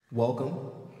Welcome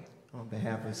on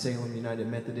behalf of Salem United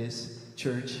Methodist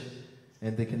Church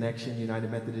and The Connection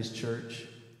United Methodist Church.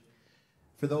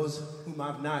 For those whom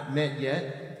I've not met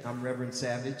yet, I'm Reverend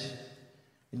Savage,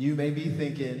 and you may be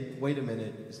thinking, wait a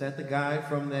minute, is that the guy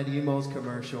from that Emos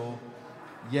commercial?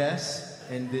 Yes,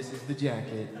 and this is the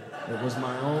jacket. It was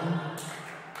my own.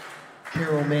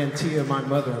 Carol Mantia, my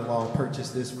mother-in-law,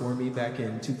 purchased this for me back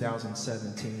in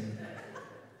 2017.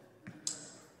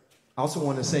 I also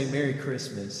want to say Merry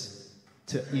Christmas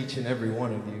to each and every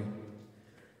one of you.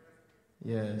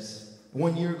 Yes.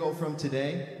 1 year ago from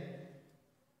today,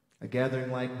 a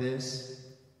gathering like this,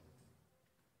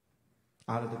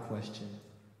 out of the question.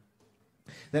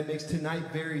 That makes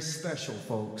tonight very special,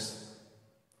 folks.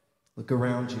 Look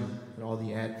around you at all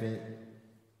the Advent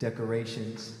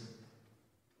decorations,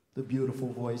 the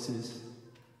beautiful voices.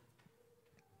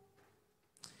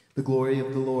 The glory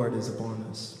of the Lord is upon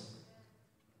us.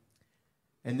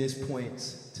 And this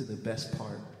points to the best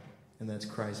part, and that's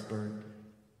Christ's birth.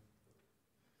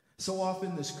 So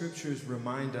often the scriptures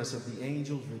remind us of the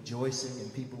angels rejoicing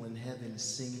and people in heaven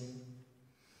singing.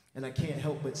 And I can't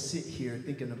help but sit here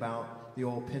thinking about the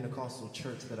old Pentecostal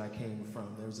church that I came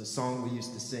from. There was a song we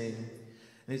used to sing,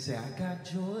 and it'd say, I got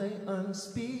joy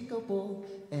unspeakable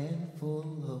and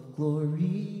full of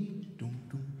glory. Doom,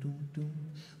 doom, doom, doom.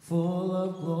 Full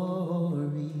of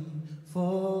glory.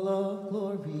 Full of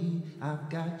glory, I've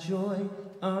got joy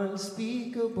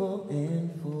unspeakable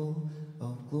and full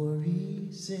of glory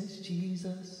since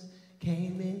Jesus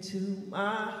came into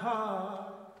my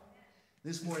heart.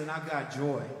 This morning I've got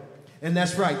joy. And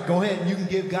that's right. Go ahead and you can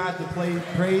give God the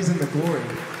praise and the glory.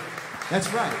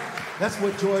 That's right. That's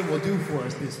what joy will do for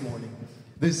us this morning,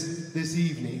 this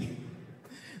evening.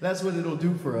 That's what it'll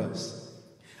do for us.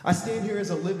 I stand here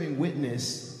as a living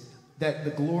witness that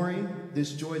the glory,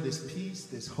 this joy, this peace,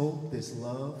 this hope, this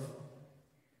love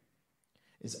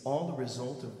is all the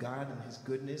result of God and his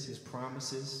goodness, his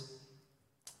promises.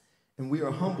 And we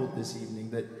are humbled this evening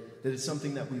that it's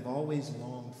something that we've always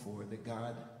longed for, that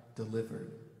God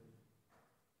delivered.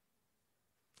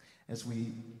 As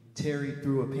we tarried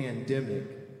through a pandemic,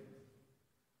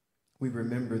 we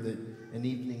remember that an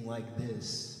evening like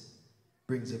this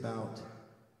brings about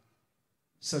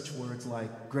such words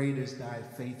like, great is thy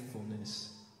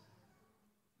faithfulness,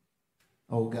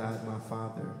 O God, my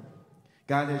Father.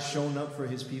 God has shown up for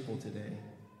his people today,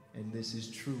 and this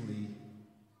is truly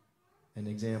an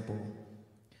example.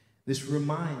 This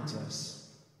reminds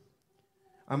us.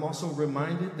 I'm also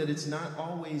reminded that it's not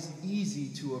always easy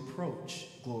to approach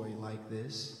glory like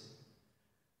this.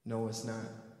 No, it's not.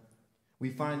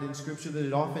 We find in Scripture that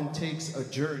it often takes a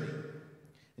journey,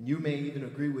 and you may even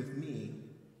agree with me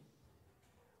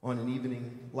on an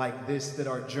evening like this, that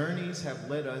our journeys have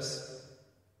led us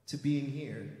to being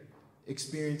here,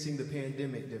 experiencing the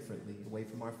pandemic differently, away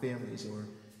from our families or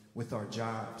with our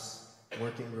jobs,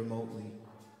 working remotely,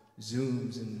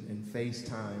 Zooms and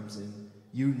FaceTimes, and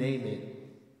you name it,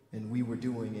 and we were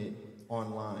doing it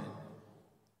online.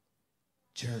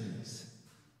 Journeys.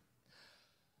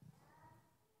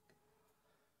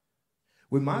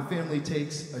 When my family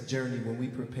takes a journey, when we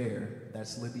prepare,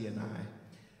 that's Libby and I,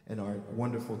 and our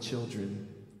wonderful children,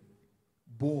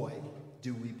 boy,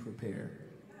 do we prepare.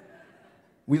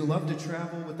 We love to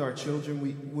travel with our children.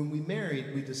 When we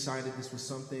married, we decided this was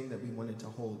something that we wanted to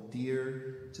hold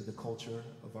dear to the culture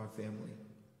of our family.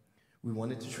 We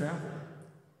wanted to travel.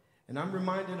 And I'm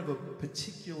reminded of a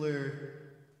particular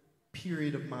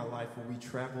period of my life where we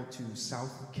traveled to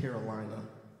South Carolina.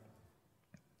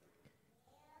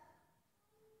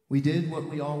 We did what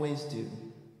we always do.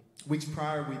 Weeks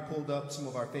prior, we pulled up some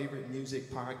of our favorite music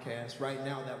podcasts. Right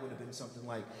now, that would have been something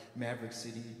like Maverick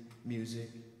City Music.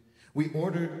 We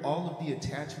ordered all of the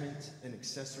attachments and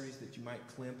accessories that you might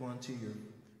clamp onto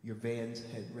your van's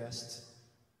headrests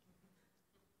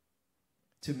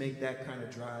to make that kind of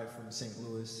drive from St.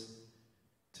 Louis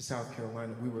to South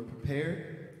Carolina. We were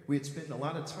prepared. We had spent a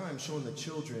lot of time showing the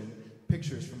children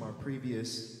pictures from our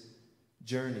previous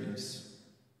journeys,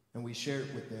 and we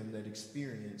shared with them that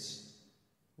experience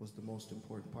was the most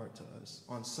important part to us.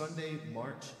 On Sunday,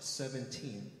 March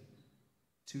 17,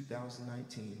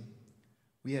 2019,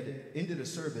 we had ended a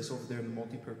service over there in the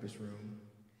multipurpose room,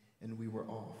 and we were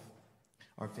off.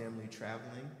 Our family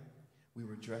traveling, we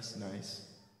were dressed nice.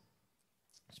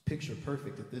 It's picture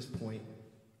perfect at this point.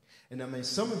 And I mean,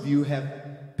 some of you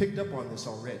have picked up on this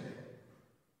already,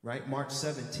 right? March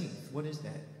 17th, what is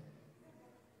that?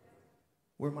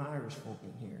 Where are my Irish folk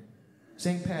in here?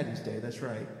 St. Paddy's Day, that's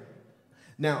right.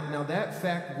 Now that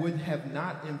fact would have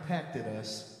not impacted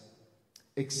us,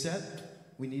 except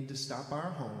we need to stop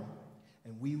our home,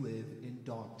 and we live in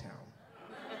Dogtown.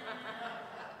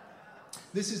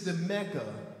 This is the Mecca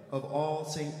of all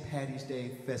St. Patty's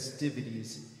Day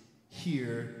festivities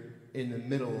here in the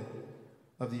middle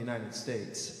of the United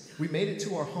States. We made it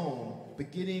to our home,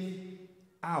 but getting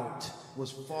out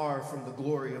was far from the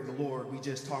glory of the Lord we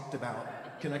just talked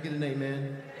about. Can I get an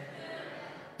amen?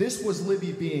 This was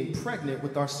Libby being pregnant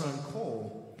with our son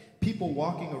Cole. People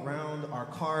walking around our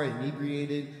car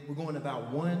inebriated. We're going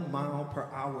about 1 mile per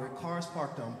hour. Cars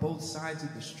parked on both sides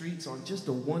of the streets on just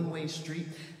a one-way street.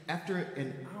 After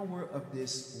an hour of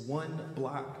this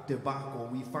one-block debacle,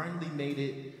 we finally made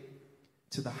it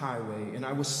to the highway. And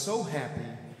I was so happy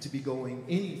to be going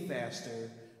any faster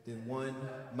than 1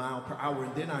 mile per hour.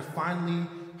 And then I finally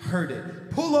heard it.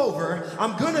 Pull over.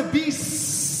 I'm going to be...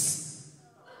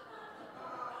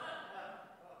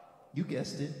 You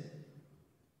guessed it.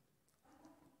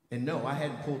 And no, I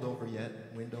hadn't pulled over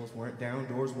yet. Windows weren't down,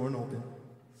 doors weren't open.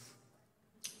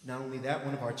 Not only that,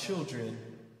 one of our children,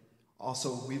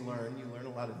 also you learn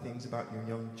a lot of things about your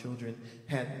young children,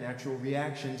 had natural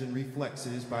reactions and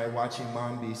reflexes by watching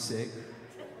mom be sick.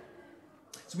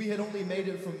 So we had only made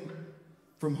it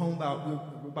from home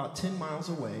about 10 miles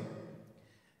away,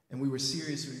 and we were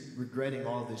seriously regretting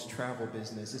all this travel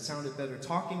business. It sounded better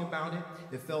talking about it.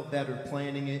 It felt better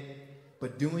planning it,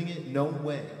 but doing it, no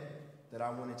way that I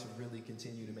wanted to really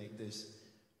continue to make this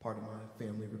part of my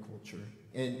family culture.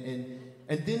 And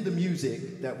then the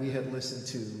music that we had listened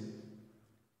to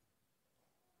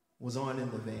was on in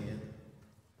the van.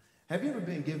 Have you ever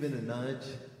been given a nudge?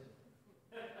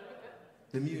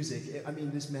 The music,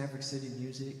 this Maverick City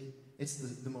music, it's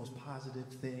the most positive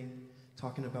thing,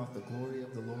 talking about the glory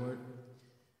of the Lord,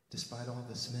 despite all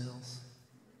the smells.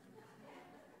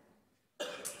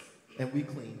 And we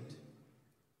cleaned.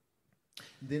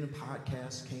 Then a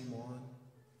podcast came on.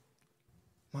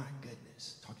 My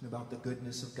goodness, talking about the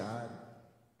goodness of God.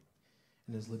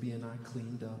 And as Libby and I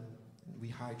cleaned up, we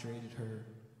hydrated her,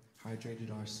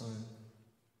 hydrated our son,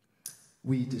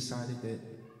 we decided that,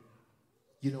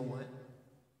 you know what?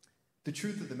 The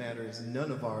truth of the matter is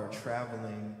none of our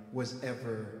traveling was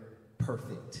ever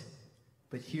perfect.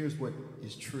 But here's what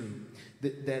is true,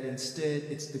 that instead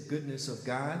it's the goodness of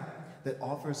God that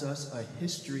offers us a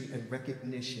history and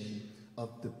recognition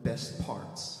of the best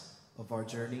parts of our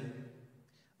journey,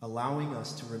 allowing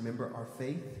us to remember our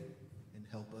faith and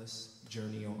help us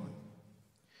journey on.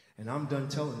 And I'm done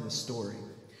telling this story,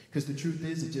 because the truth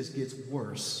is it just gets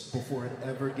worse before it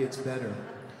ever gets better.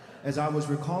 As I was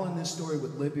recalling this story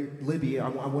with Libby, I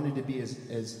wanted to be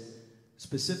as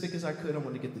specific as I could. I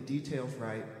wanted to get the details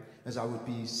right, as I would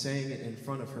be saying it in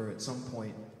front of her at some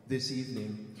point this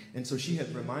evening. And so she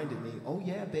had reminded me, oh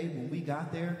yeah, babe, when we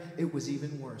got there, it was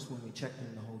even worse. When we checked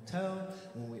in the hotel,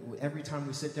 every time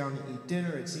we sit down and eat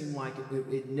dinner, it seemed like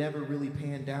it never really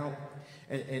panned out.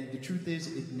 And the truth is,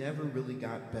 it never really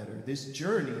got better. This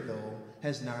journey, though,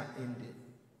 has not ended.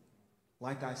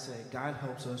 Like I said, God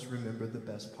helps us remember the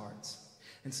best parts.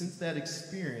 And since that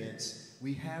experience,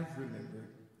 we have remembered.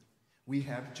 We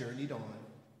have journeyed on.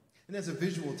 And as a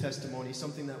visual testimony,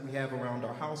 something that we have around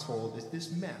our household is this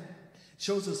map. It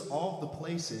shows us all the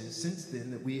places since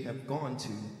then that we have gone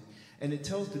to. And it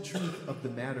tells the truth of the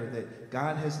matter that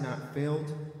God has not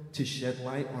failed to shed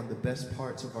light on the best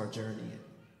parts of our journey.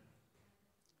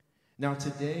 Now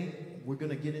today, we're going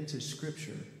to get into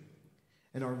Scripture.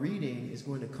 And our reading is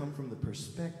going to come from the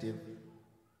perspective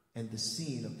and the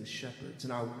scene of the shepherds.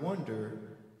 And I wonder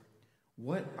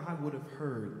what I would have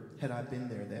heard had I been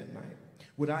there that night.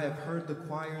 Would I have heard the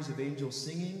choirs of angels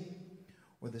singing,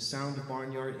 or the sound of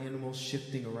barnyard animals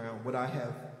shifting around? Would I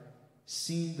have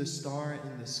seen the star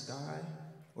in the sky,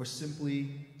 or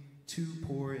simply two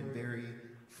poor and very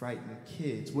frightened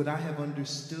kids? Would I have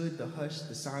understood the hush,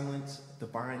 the silence,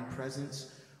 divine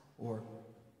presence, or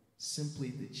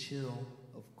simply the chill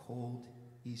of cold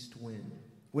east wind?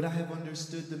 Would I have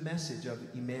understood the message of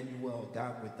Emmanuel,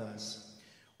 God with us?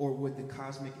 Or would the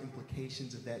cosmic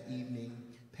implications of that evening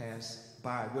pass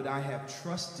by? Would I have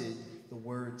trusted the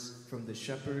words from the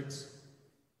shepherds?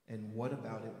 And what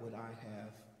about it would I have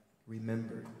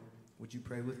remembered? Would you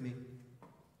pray with me?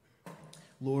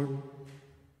 Lord,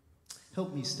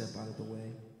 help me step out of the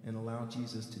way and allow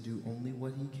Jesus to do only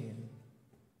what he can.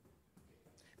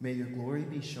 May your glory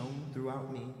be shown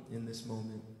throughout me in this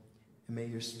moment, and may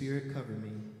your Spirit cover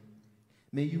me.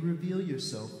 May you reveal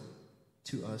yourself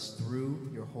to us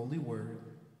through your holy word.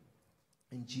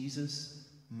 In Jesus'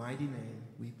 mighty name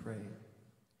we pray.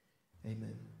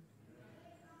 Amen.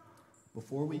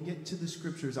 Before we get to the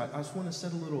scriptures, I just want to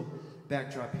set a little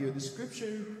backdrop here. The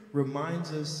scripture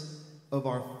reminds us of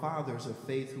our fathers of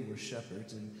faith who were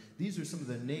shepherds. And these are some of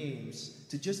the names,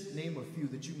 to just name a few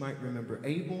that you might remember: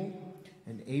 Abel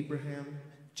and Abraham,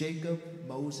 Jacob,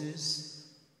 Moses,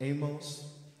 Amos.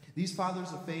 These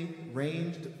fathers of faith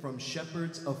ranged from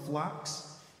shepherds of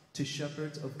flocks to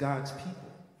shepherds of God's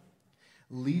people.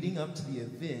 Leading up to the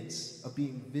events of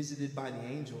being visited by the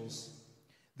angels,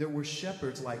 there were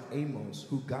shepherds like Amos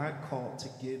who God called to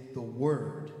give the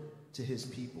word to his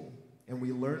people. And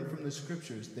we learn from the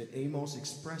scriptures that Amos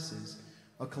expresses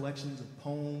a collection of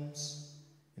poems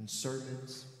and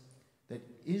sermons that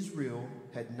Israel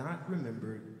had not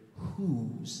remembered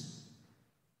whose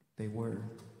they were.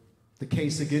 The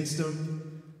case against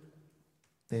them,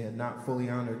 they had not fully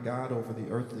honored God over the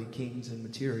earthly kings and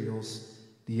materials.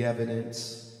 The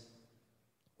evidence,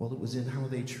 well, it was in how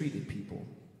they treated people.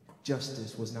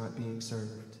 Justice was not being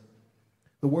served.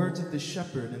 The words of the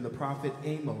shepherd and the prophet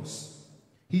Amos,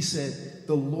 he said,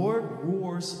 "The Lord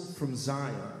roars from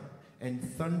Zion and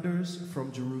thunders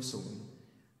from Jerusalem.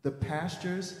 The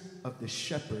pastures of the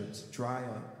shepherds dry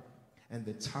up, and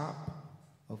the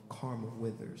top of Carmel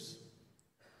withers."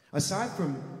 Aside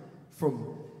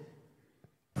from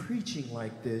preaching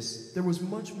like this, there was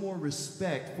much more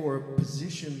respect for a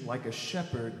position like a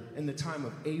shepherd in the time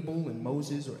of Abel and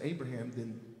Moses or Abraham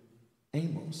than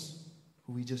Amos,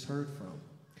 who we just heard from.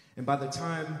 And by the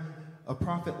time a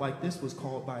prophet like this was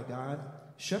called by God,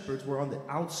 shepherds were on the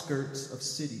outskirts of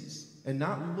cities and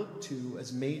not looked to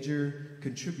as major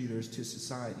contributors to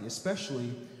society,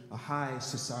 especially a high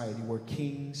society where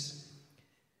kings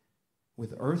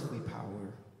with earthly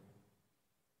power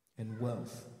and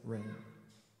wealth reigned.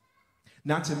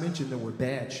 Not to mention there were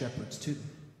bad shepherds too,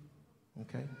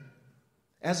 okay?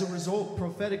 As a result,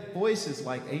 prophetic voices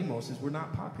like Amos's were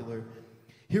not popular.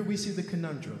 Here we see the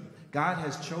conundrum. God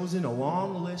has chosen a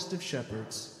long list of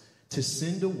shepherds to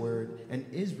send a word,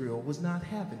 and Israel was not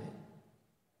having it.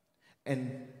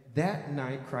 And that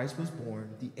night Christ was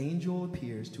born, the angel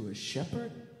appears to a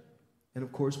shepherd. And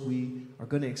of course, we are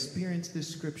going to experience this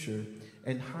scripture,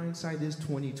 and hindsight is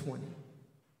 2020.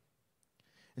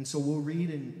 And so we'll read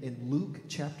in Luke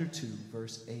chapter 2,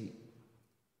 verse 8.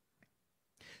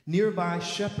 Nearby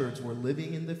shepherds were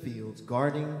living in the fields,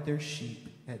 guarding their sheep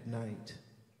at night.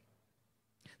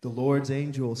 The Lord's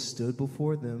angel stood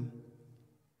before them.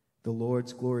 The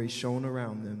Lord's glory shone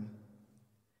around them,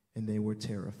 and they were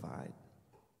terrified.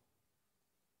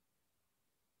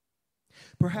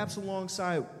 Perhaps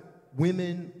alongside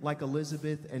women like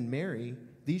Elizabeth and Mary,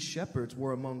 these shepherds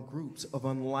were among groups of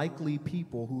unlikely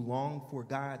people who longed for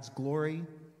God's glory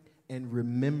and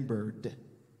remembered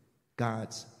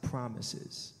God's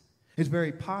promises. It's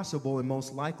very possible and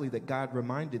most likely that God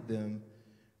reminded them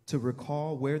to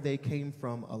recall where they came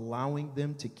from, allowing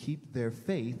them to keep their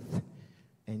faith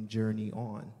and journey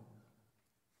on.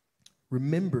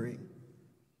 Remembering,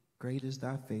 great is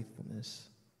thy faithfulness,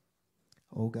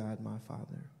 O God, my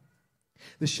Father.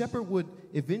 The shepherd would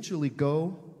eventually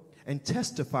go and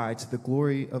testify to the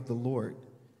glory of the Lord.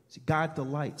 See, God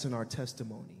delights in our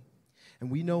testimony. And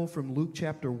we know from Luke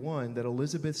chapter 1 that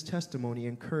Elizabeth's testimony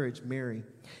encouraged Mary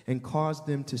and caused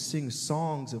them to sing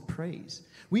songs of praise.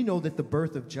 We know that the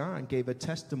birth of John gave a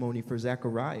testimony for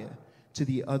Zechariah to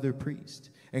the other priest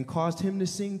and caused him to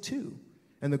sing too.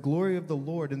 And the glory of the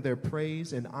Lord in their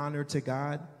praise and honor to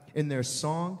God, in their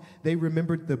song, they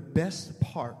remembered the best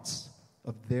parts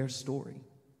of their story.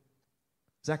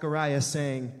 Zechariah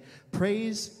sang,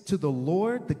 "Praise to the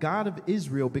Lord, the God of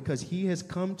Israel, because he has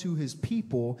come to his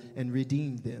people and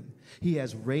redeemed them. He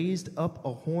has raised up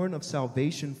a horn of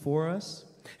salvation for us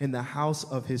in the house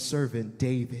of his servant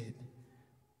David,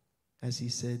 as he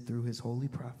said through his holy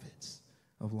prophets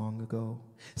of long ago.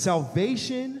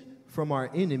 Salvation from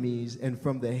our enemies and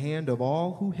from the hand of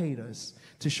all who hate us,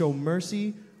 to show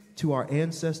mercy to our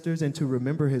ancestors and to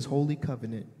remember his holy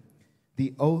covenant,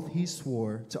 the oath he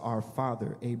swore to our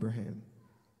father Abraham."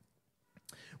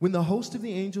 When the host of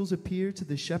the angels appeared to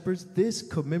the shepherds, this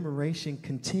commemoration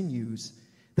continues.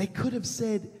 They could have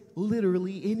said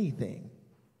literally anything,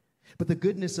 but the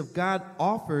goodness of God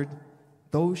offered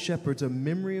those shepherds a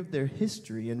memory of their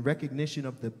history and recognition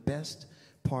of the best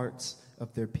parts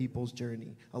of their people's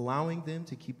journey, allowing them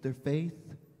to keep their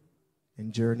faith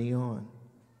and journey on.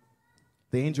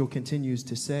 The angel continues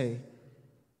to say,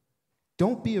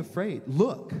 "Don't be afraid.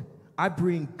 Look, I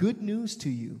bring good news to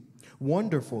you,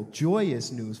 wonderful,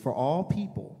 joyous news for all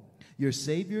people. Your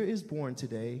Savior is born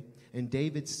today in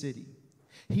David's city.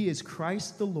 He is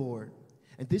Christ the Lord,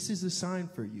 and this is a sign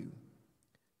for you.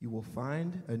 You will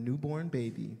find a newborn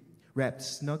baby wrapped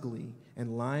snugly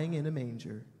and lying in a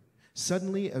manger."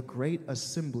 Suddenly, a great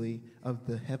assembly of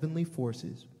the heavenly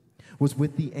forces was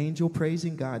with the angel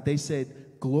praising God. They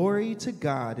said, "Glory to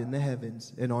God in the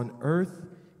heavens, and on earth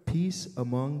peace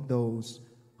among those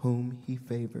whom he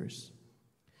favors."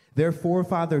 Their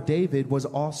forefather David was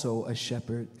also a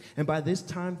shepherd, and by this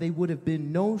time they would have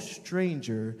been no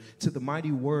stranger to the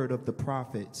mighty word of the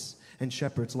prophets and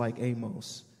shepherds like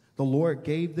Amos. The Lord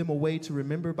gave them a way to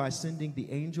remember by sending the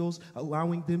angels,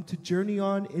 allowing them to journey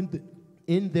on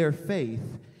in their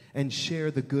faith and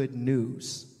share the good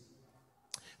news.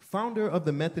 Founder of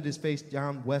the Methodist faith,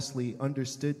 John Wesley,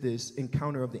 understood this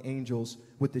encounter of the angels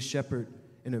with the shepherd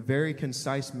in a very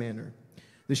concise manner.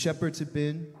 The shepherds had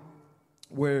been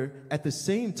where at the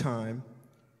same time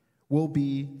will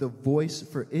be the voice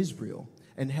for Israel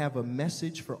and have a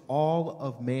message for all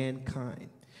of mankind.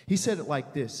 He said it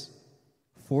like this: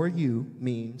 for you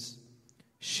means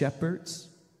shepherds,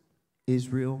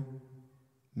 Israel,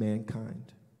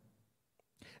 mankind.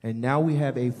 And now we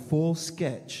have a full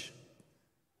sketch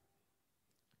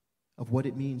of what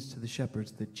it means to the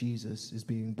shepherds that Jesus is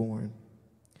being born.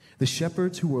 The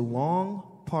shepherds, who were long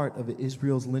part of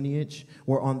Israel's lineage,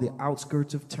 were on the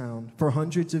outskirts of town. For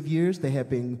hundreds of years, they have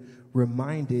been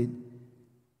reminded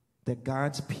that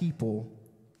God's people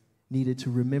needed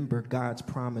to remember God's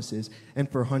promises. And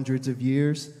for hundreds of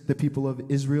years, the people of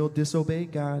Israel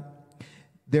disobeyed God.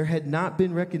 There had not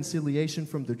been reconciliation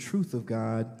from the truth of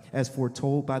God as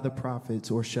foretold by the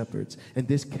prophets or shepherds, and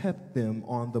this kept them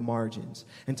on the margins.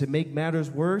 And to make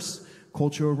matters worse,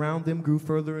 culture around them grew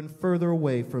further and further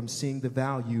away from seeing the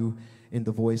value in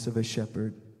the voice of a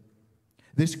shepherd.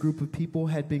 This group of people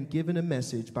had been given a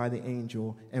message by the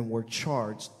angel and were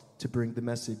charged to bring the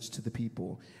message to the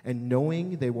people. And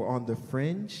knowing they were on the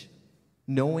fringe,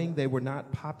 knowing they were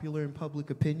not popular in public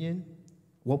opinion,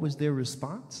 what was their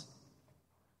response?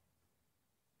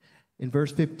 In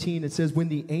verse 15, it says, when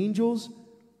the angels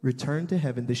returned to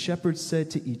heaven, the shepherds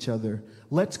said to each other,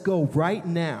 let's go right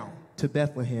now to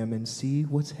Bethlehem and see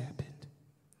what's happened.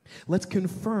 Let's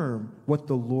confirm what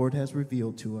the Lord has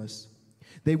revealed to us.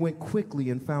 They went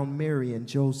quickly and found Mary and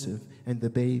Joseph and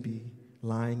the baby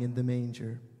lying in the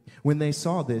manger. When they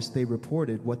saw this, they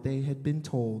reported what they had been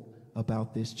told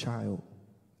about this child.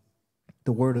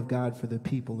 The word of God for the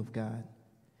people of God.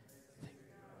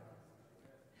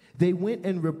 They went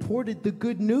and reported the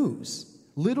good news.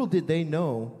 Little did they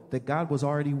know that God was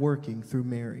already working through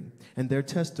Mary, and their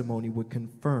testimony would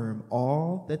confirm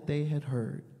all that they had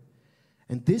heard.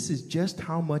 And this is just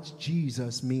how much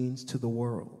Jesus means to the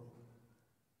world.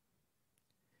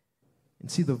 And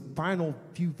see, the final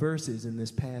few verses in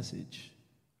this passage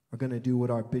are going to do what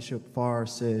our Bishop Farr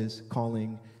says,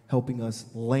 helping us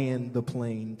land the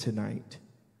plane tonight.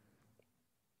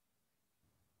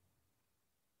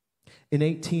 In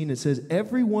 18, it says,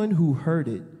 everyone who heard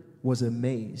it was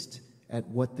amazed at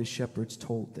what the shepherds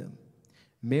told them.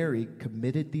 Mary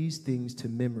committed these things to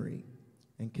memory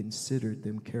and considered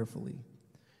them carefully.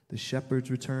 The shepherds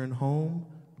returned home,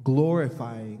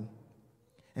 glorifying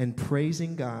and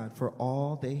praising God for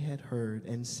all they had heard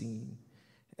and seen.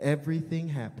 Everything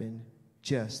happened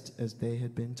just as they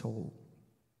had been told.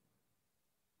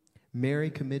 Mary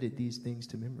committed these things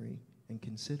to memory and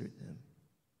considered them.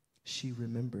 She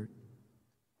remembered.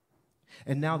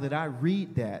 And now that I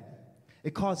read that,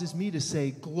 it causes me to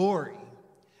say glory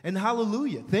and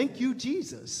hallelujah. Thank you,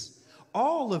 Jesus.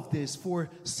 All of this for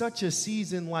such a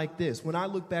season like this. When I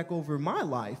look back over my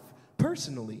life,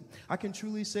 personally, I can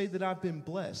truly say that I've been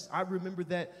blessed. I remember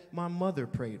that my mother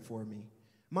prayed for me.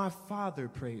 My father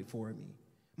prayed for me.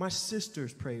 My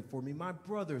sisters prayed for me. My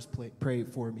brothers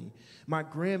prayed for me. My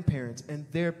grandparents and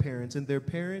their parents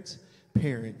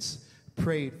parents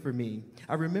prayed for me.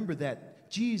 I remember that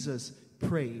Jesus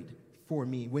prayed for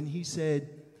me when he said,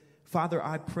 Father,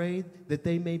 I pray that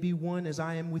they may be one as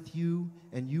I am with you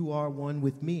and you are one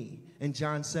with me, in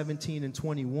John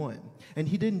 17:21. And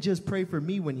he didn't just pray for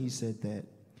me when he said that.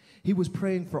 He was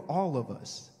praying for all of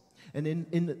us. And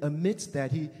in amidst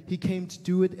that, he came to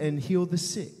do it and heal the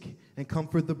sick and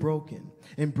comfort the broken,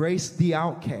 embrace the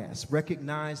outcast,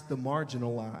 recognize the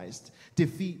marginalized,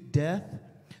 defeat death,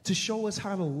 to show us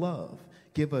how to love,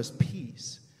 give us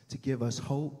peace, to give us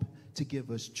hope, to give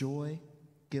us joy,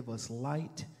 give us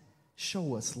light,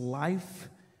 show us life,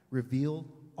 reveal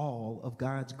all of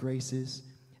God's graces,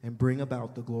 and bring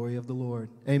about the glory of the Lord.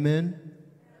 Amen?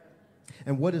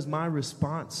 And what is my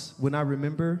response when I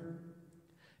remember?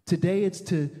 Today it's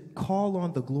to call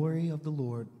on the glory of the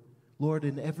Lord. Lord,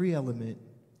 in every element,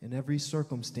 in every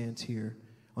circumstance here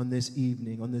on this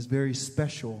evening, on this very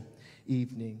special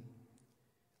evening,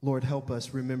 Lord, help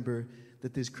us remember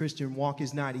that this Christian walk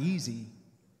is not easy,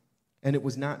 and it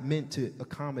was not meant to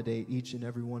accommodate each and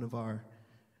every one of our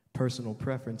personal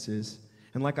preferences.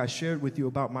 And like I shared with you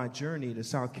about my journey to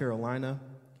South Carolina,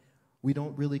 we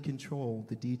don't really control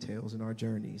the details in our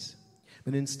journeys.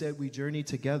 But instead, we journey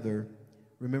together,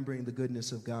 remembering the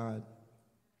goodness of God.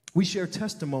 We share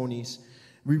testimonies.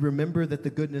 We remember that the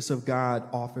goodness of God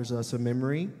offers us a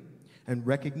memory and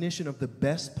recognition of the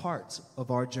best parts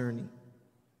of our journey,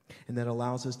 and that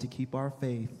allows us to keep our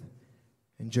faith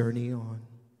and journey on.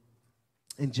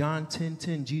 In John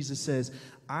 10:10, Jesus says,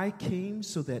 I came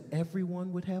so that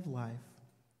everyone would have life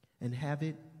and have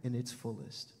it in its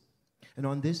fullest. And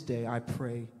on this day, I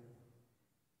pray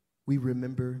we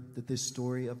remember that this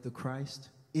story of the Christ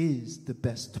is the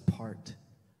best part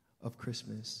of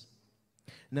Christmas.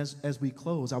 And as we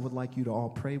close, I would like you to all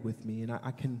pray with me. And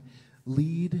I can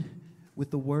lead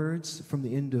with the words from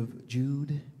the end of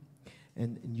Jude,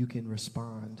 and you can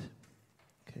respond.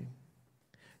 Okay.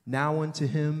 Now unto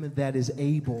him that is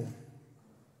able,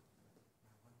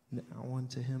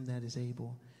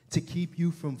 to keep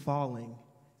you from falling,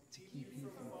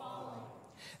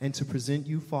 and to present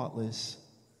you faultless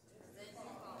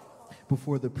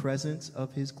before the presence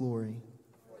of his glory,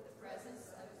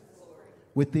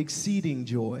 with exceeding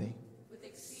joy,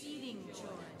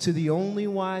 to the only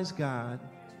wise God,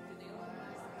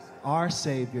 our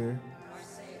Savior,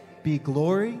 be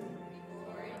glory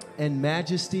and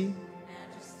majesty,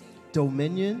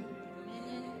 dominion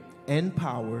and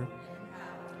power,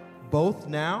 both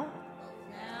now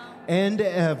and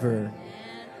ever.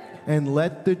 And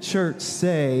let the church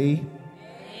say,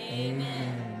 Amen.